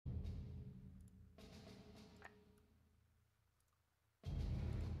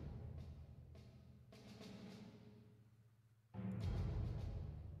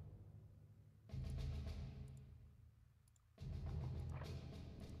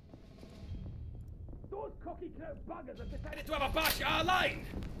those cocky clout buggers have decided to have a bash at our line.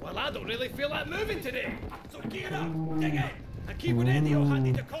 Well, I don't really feel like moving today. So gear up, dig in, and keep an radio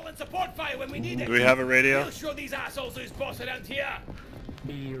handy to call in support fire when we need it. Do we have a radio? We'll show these assholes who's boss around here.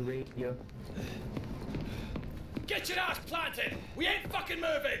 Be a radio. Get your ass planted. We ain't fucking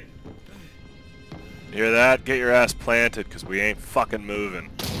moving. Hear that? Get your ass planted, cause we ain't fucking moving.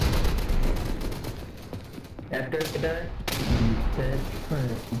 After that,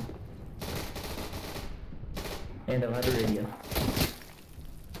 and I'll have a radio.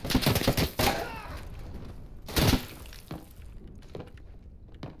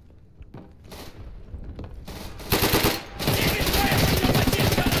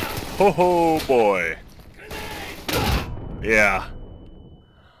 Ho ho boy. Yeah.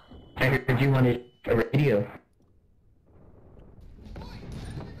 I heard you wanted a radio.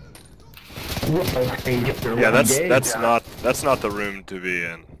 Yeah, that's not the room to be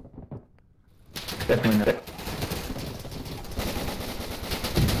in. Definitely not.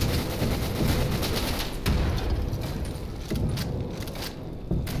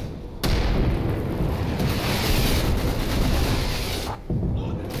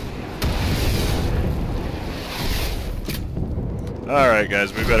 Alright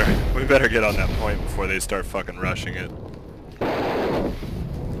guys, we better get on that point before they start fucking rushing it.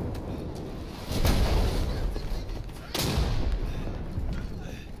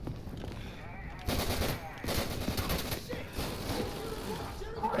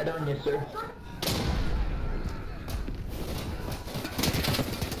 Head on you, sir.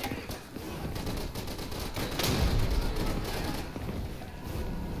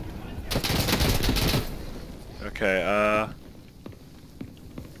 Okay,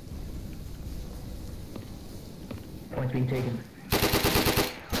 Points being taken.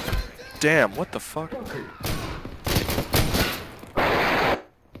 damn, what the fuck?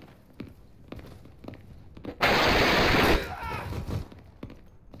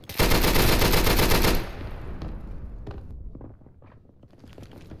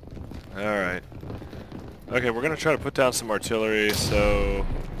 Alright. Okay, we're gonna try to put down some artillery, so...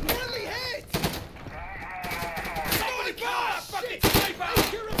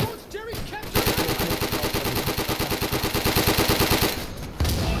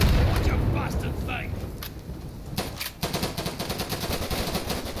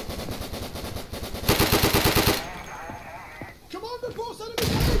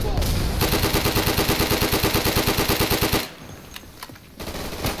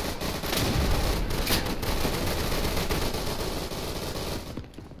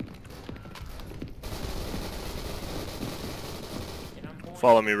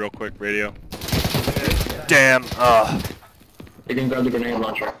 Follow me real quick, radio. Damn, You can grab the grenade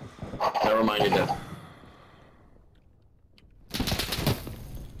launcher. Never mind, you did.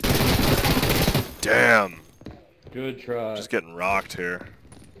 damn. Good try. Just getting rocked here.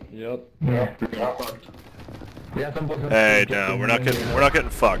 Yep. Yeah. Hey, no, we're not getting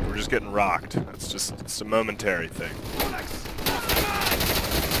fucked. We're just getting rocked. It's a momentary thing.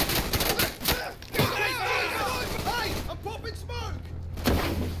 I'm popping smoke.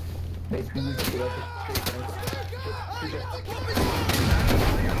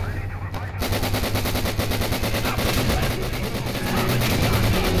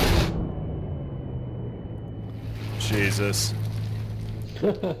 Jesus. It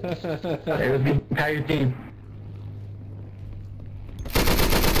was the entire team.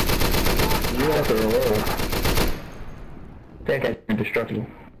 You have to roll. That guy's indestructible.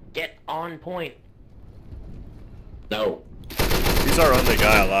 Get on point. No. He's our only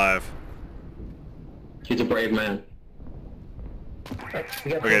guy alive. He's a brave man.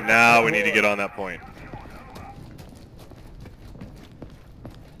 Okay, now we need to get on that point.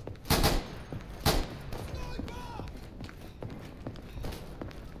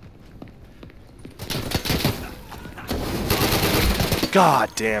 God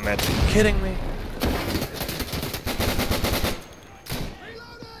damn it. Are you kidding me?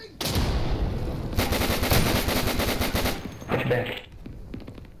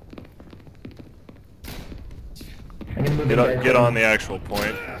 Get on the actual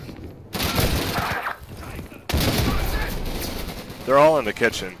point. They're all in the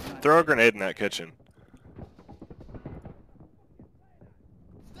kitchen. Throw a grenade in that kitchen.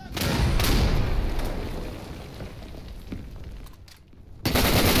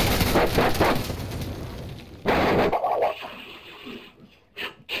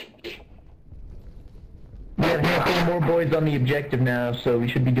 We got a handful more boys on the objective now, so we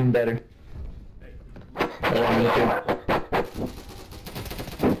should be doing better.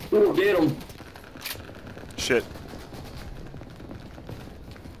 Ooh, get him! Shit.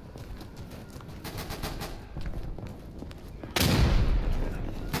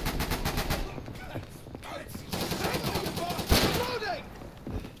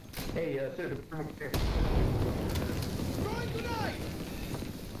 through the front here. Throwing grenade!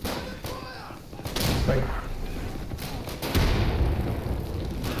 Fire! Right.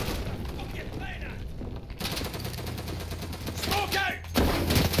 Get later! Smoke out!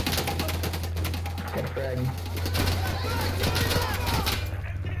 Got a frag.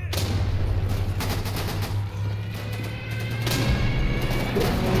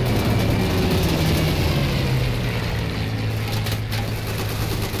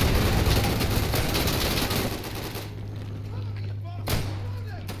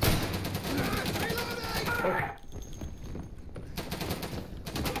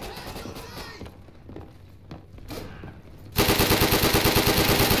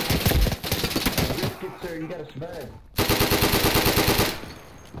 Sir, you gotta survive.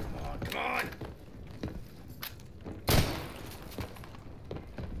 Oh, come on!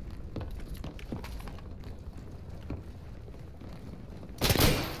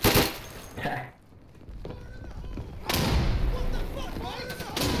 Ha.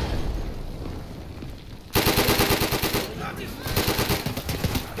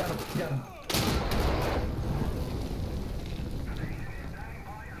 Got him, got him.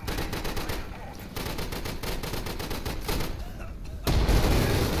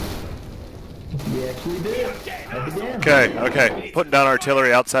 We actually did. Again. Okay, okay. Putting down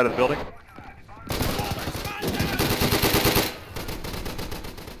artillery outside of the building.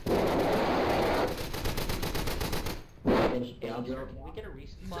 Can we get a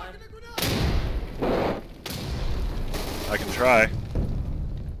resupply? I can try.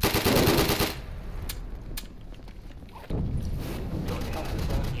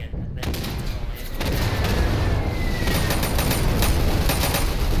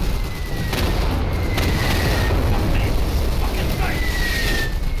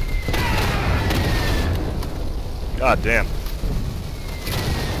 God damn.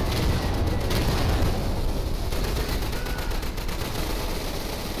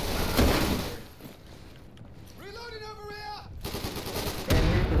 Reloading over here! And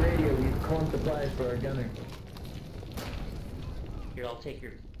here's the radio. We're calling supplies for our gunner. Here, I'll take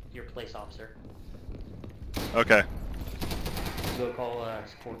your place, officer. Okay, Go call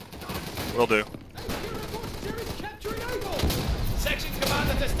support. will do. Capturing Oval! Section command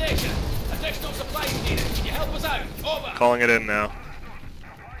at the station. Additional supplies needed. Can you help us out? Over. Calling it in now.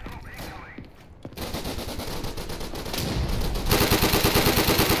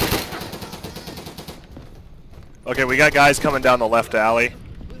 Okay, we got guys coming down the left alley.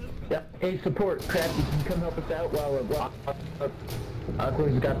 Yep. Hey, support. Crafty, can you come help us out while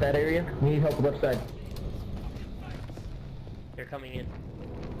Aqua's got that area? We need help left side. They're coming in.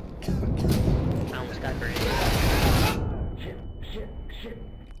 I almost got grenade. Shit.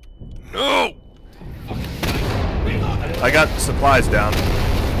 No! I got supplies down.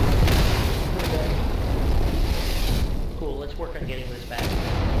 Cool, let's work on getting this back.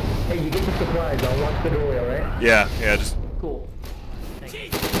 Hey, you get the supplies. I'll watch the doorway, alright? Yeah, just... Cool. Thank you.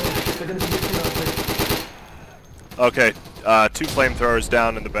 They're gonna position us. Okay, 2 flamethrowers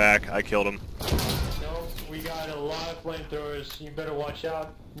down in the back. I killed them. No, we got a lot of flamethrowers. You better watch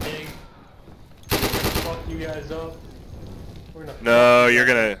out, Mig. We're gonna fuck you guys up. We're gonna No, fuck you you're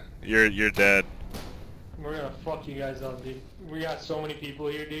guys- gonna... You're dead. We're gonna fuck you guys up, dude. We got so many people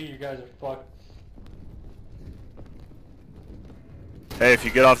here, dude. You guys are fucked. Hey, if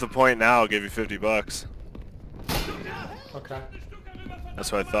you get off the point now, I'll give you $50. Okay.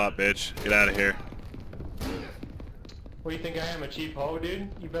 That's what I thought, bitch. Get out of here. What do you think I am, a cheap hoe, dude?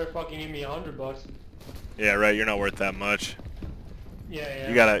 You better fucking give me $100. Yeah, right. You're not worth that much. Yeah.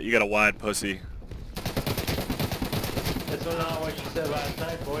 You got a wide pussy. That's not what you said last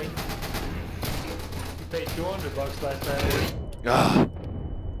night, boy. You paid $200 last night. Ah.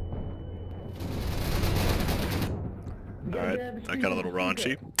 All right, that got a little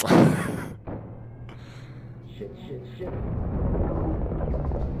raunchy. Shit.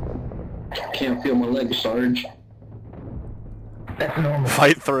 Can't feel my legs, Sarge. That's normal.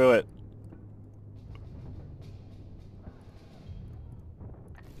 Fight through it.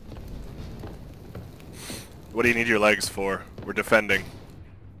 What do you need your legs for? We're defending.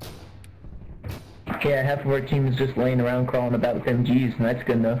 Yeah, half of our team is just laying around crawling about with MGs, and that's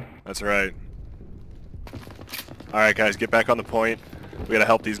good enough. That's right. Alright guys, get back on the point. We gotta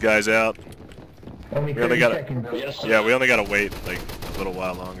help these guys out. Only We only 30 gotta- seconds. Yes, sir. Yeah, we only gotta wait like a little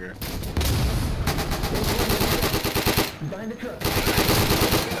while longer. Behind the truck.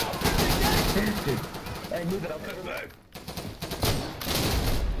 Bastard. Hey, move it. I'll cover that.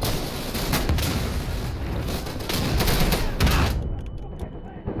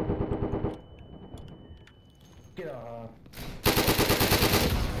 Get off.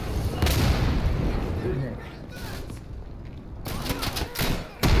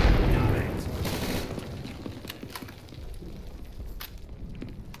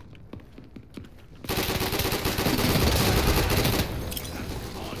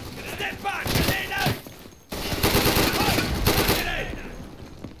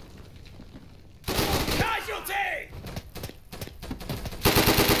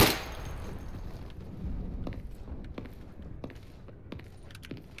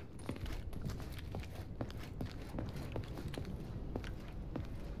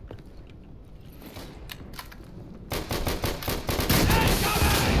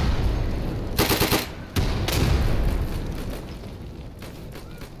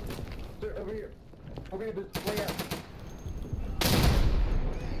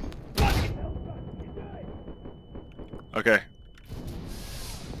 Okay.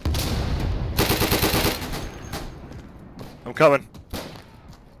 I'm coming.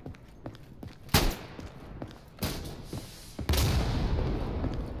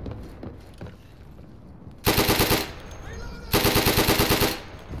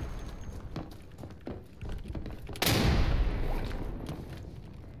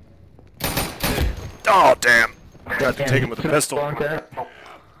 Oh, damn. Got to take him with a pistol.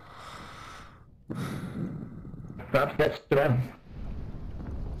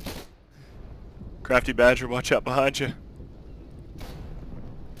 Crafty Badger, watch out behind you.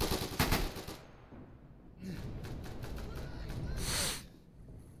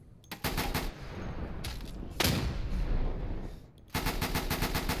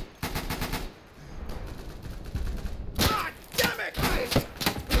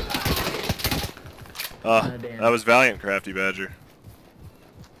 That was valiant, Crafty Badger.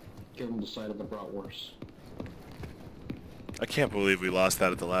 Give him the side of the bratwurst. I can't believe we lost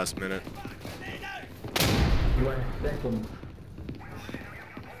that at the last minute. You want a second?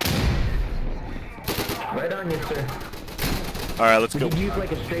 Right on you, sir. Alright, let's go. You could use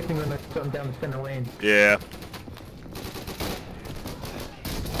like a strafing limit or something down the center lane. Yeah.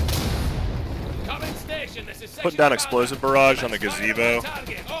 Coming station, this is Putting down explosive barrage on the gazebo.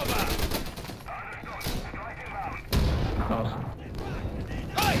 Awesome.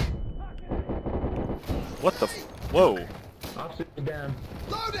 What the f- Whoa. Officer's down.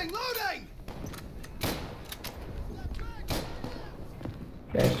 Loading, loading!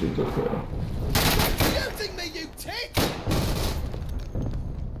 Bastards, let's go. Shooting me, you tit!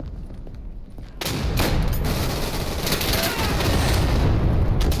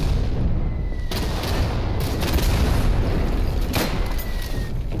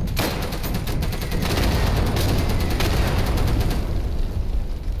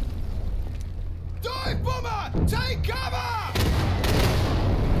 Die, bomber! Take cover!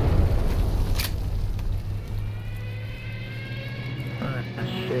 Ah,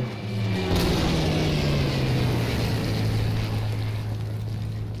 shit.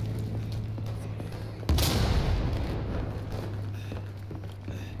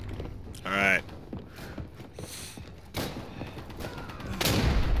 Alright.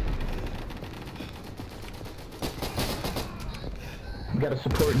 We got a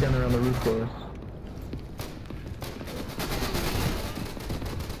support down around the roof for us.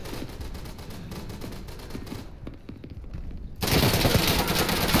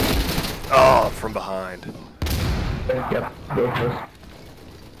 Oh, from behind. Yep, go for us.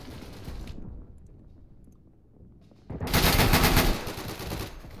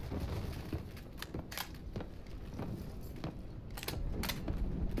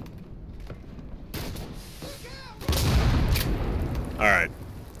 Alright.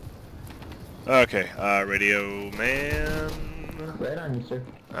 Okay, radio man. Right on you, sir.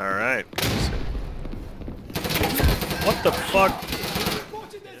 Alright. What the fuck?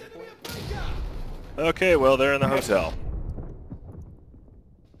 Okay, well, they're in the hotel.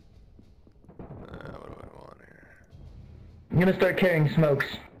 What do I want here? I'm gonna start carrying smokes.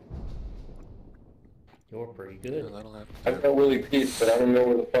 You're pretty good. That'll have I've got Willie Pete, but I don't know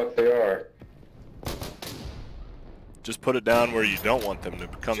where the fuck they are. Just put it down where you don't want them to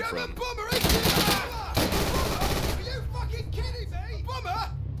come from. Bomber, are you fucking kidding me?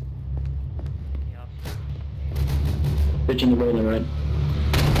 Bomber! Pitching the road on the right.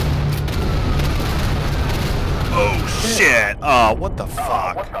 Oh shit! Oh, what the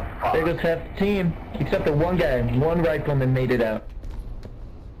fuck? There goes half the team, except the one guy. One rifleman made it out.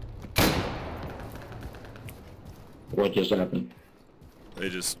 What just happened? They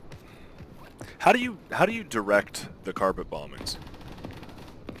just... How do you direct the carpet bombings?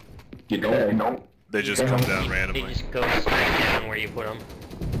 You don't? They just come down They randomly. just go straight down where you put them.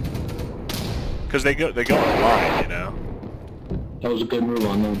 Because they go in a line, you know? That was a good move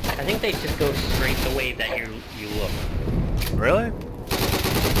on them. I think they just go straight the way that you look. Really?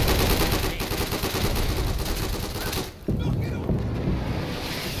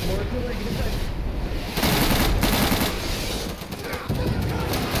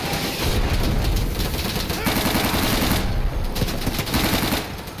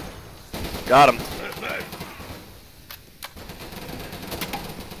 Got him.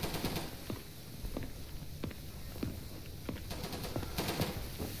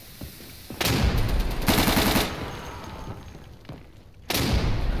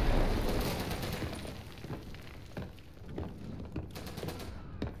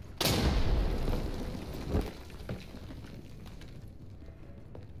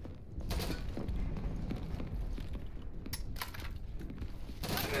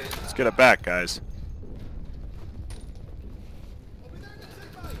 Let's get it back, guys.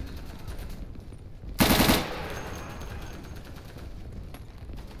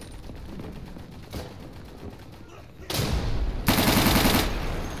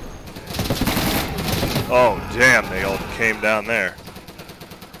 Oh, damn, they all came down there.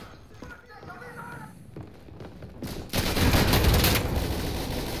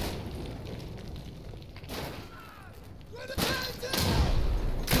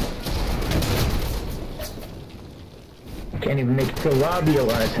 Can't even make it to the lobby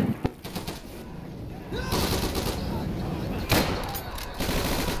alive.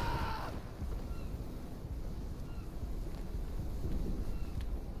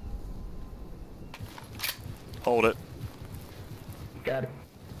 Hold it. Got it.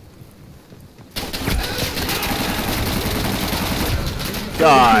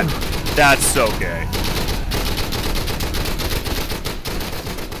 God, that's so gay.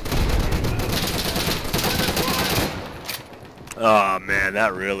 Oh man,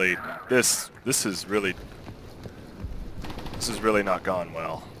 that really, this is really not gone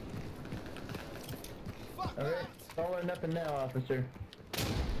well. Alright, all or nothing now, officer.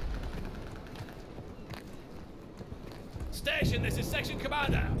 Station, this is Section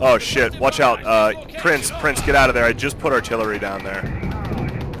Commander. Oh shit, watch out, Prince, get out of there. I just put artillery down there.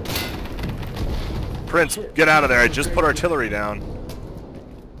 Prince, get out of there. I just put artillery down.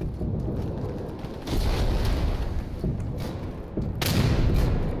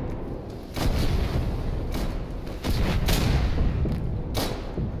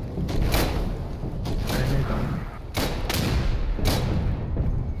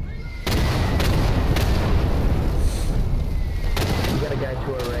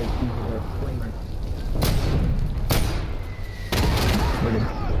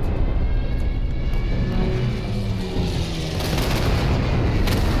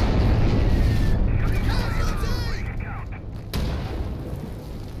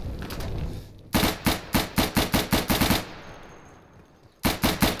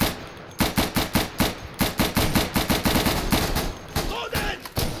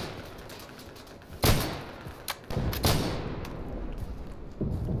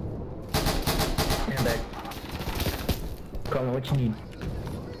 Call me what you need.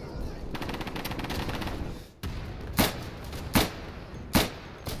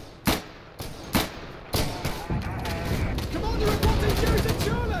 Commander reporting Jerry's at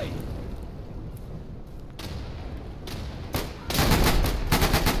Charlie!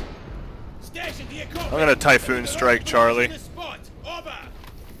 Station, do you copy? I'm gonna Typhoon strike Charlie.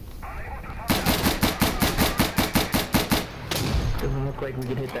 Doesn't look like we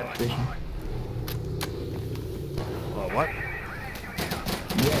could hit that position. Oh, what?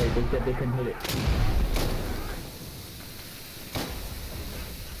 Yeah, they said they couldn't hit it.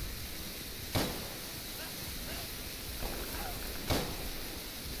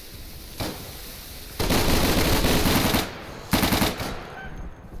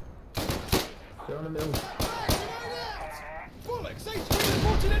 Still in the middle. Bullock, say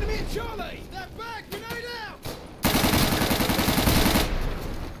reported enemy at Charlie! Step back, grenade out!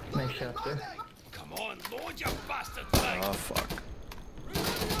 Nice shot, sir. Come on, Lord, you bastard thing! Oh, fuck.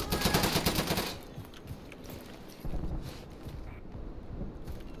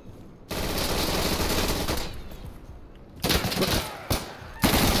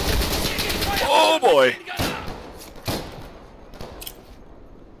 Oh, boy!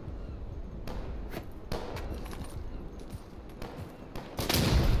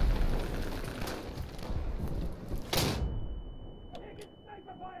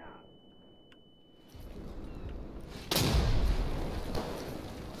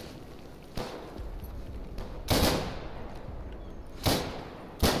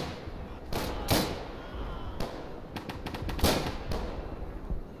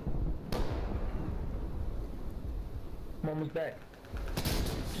 I'm almost back.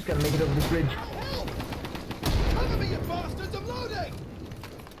 Just gotta make it over this bridge. Cover me, you bastards! I'm loading!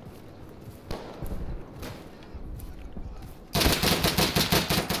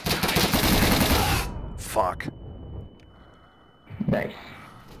 Fuck. Nice.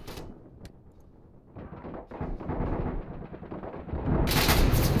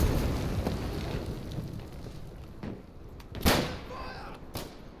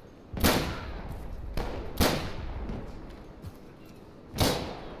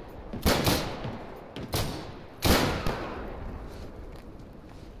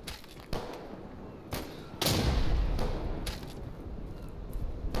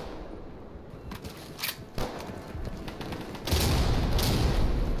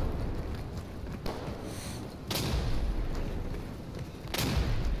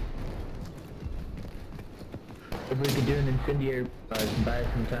 If we could do an incendiary, buy us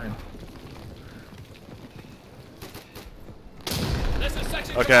some time.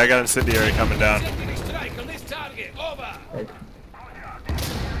 Okay, I got incendiary coming down. Strike on this target. Over. Right.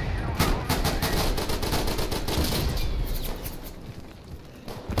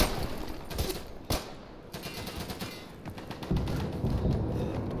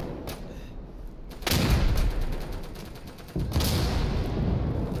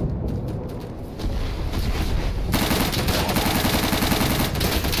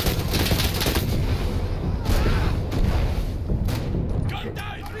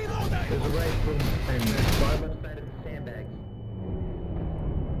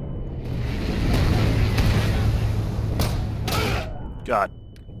 God.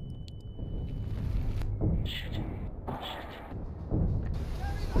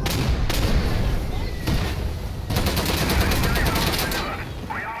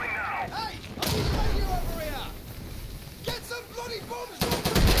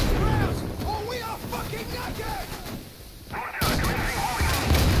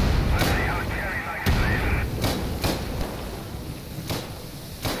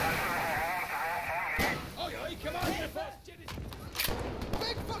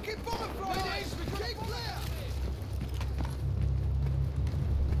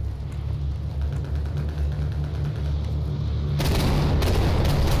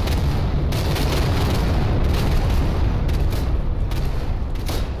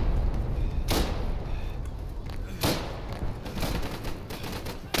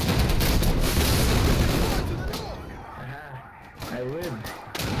 I live.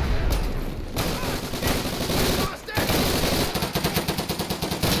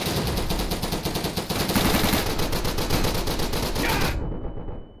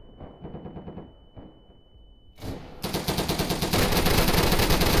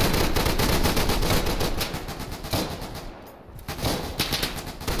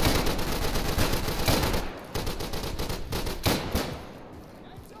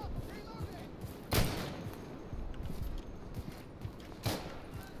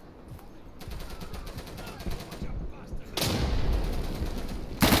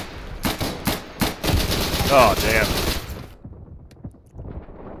 Oh, damn.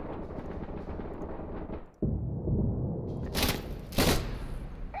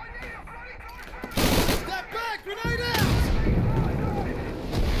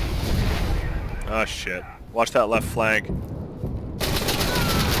 Oh, shit. Watch that left flank.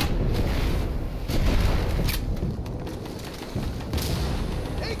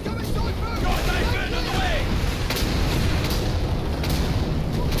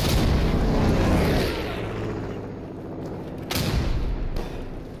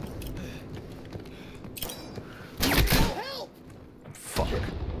 Fuck.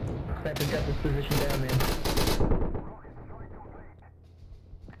 Sniper's got this position down, man.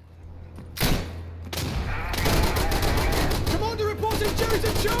 Commander reporting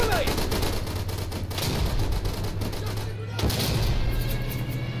Jerry's Charlie!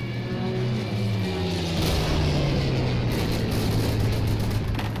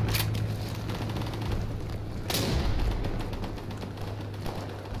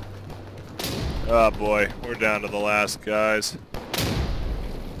 Oh boy, we're down to the last guys.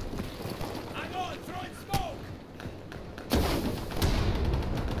 Hang on, throwing smoke!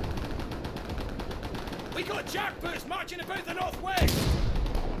 We got jackboots marching about the northwest!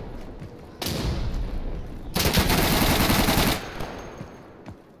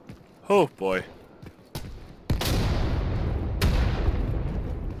 Oh boy.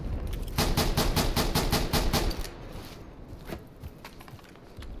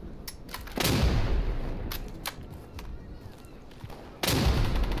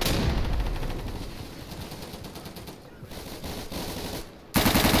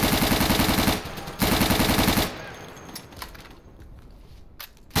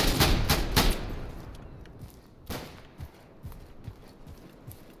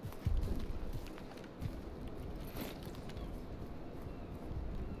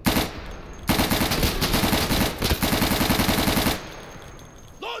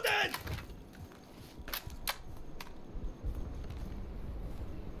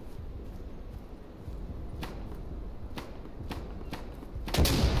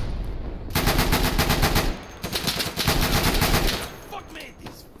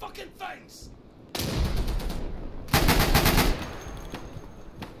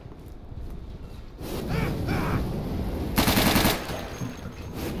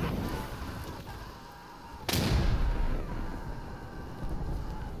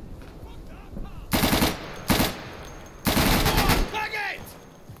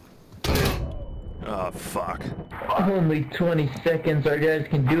 Oh, fuck. Only 20 seconds, our guys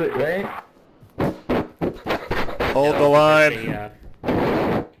can do it, right? Hold the line.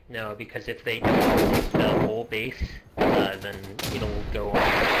 No, because if they take the whole base, then it'll go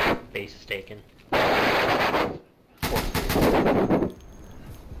on base is taken.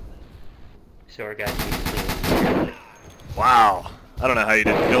 So our guys need to... Wow. I don't know how you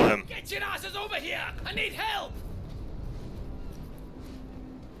didn't kill him. Get your asses over here! I need help!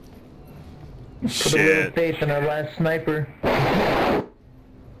 Put a little Shit. faith in our last sniper.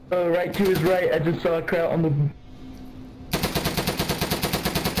 Oh, right to his right. I just saw a crowd on the...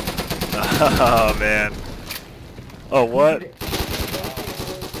 Oh, man. Oh, what?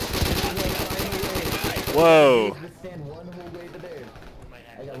 Whoa. Stand one whole way to there.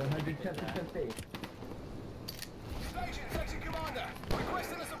 10% safe. Station, section commander.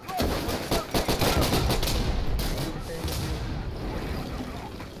 Requesting a supply from this location.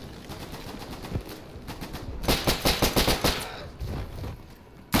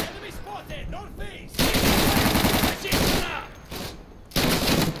 Enemy spotted, northeast.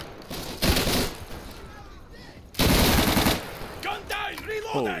 Gun down, reloading.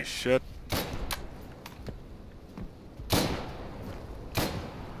 Holy shit.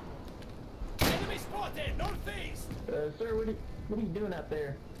 Enemy spotted, northeast. Sir, what are you doing out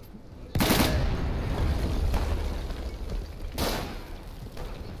there?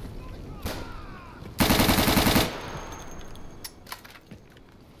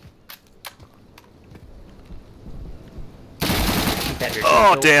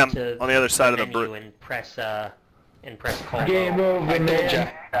 Oh damn! On the other side of the menu brick. and press call. Game over,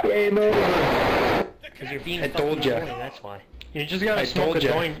 man. Game over. Because you're being I told ya. That's why. You just gotta I smoke a told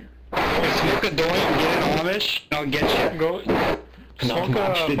ya. joint. Smoke a joint, get it Amish, I'll get you. Go. Smoke a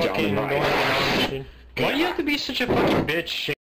Amish, fucking John, joint. Why do you have to be such a fucking bitch?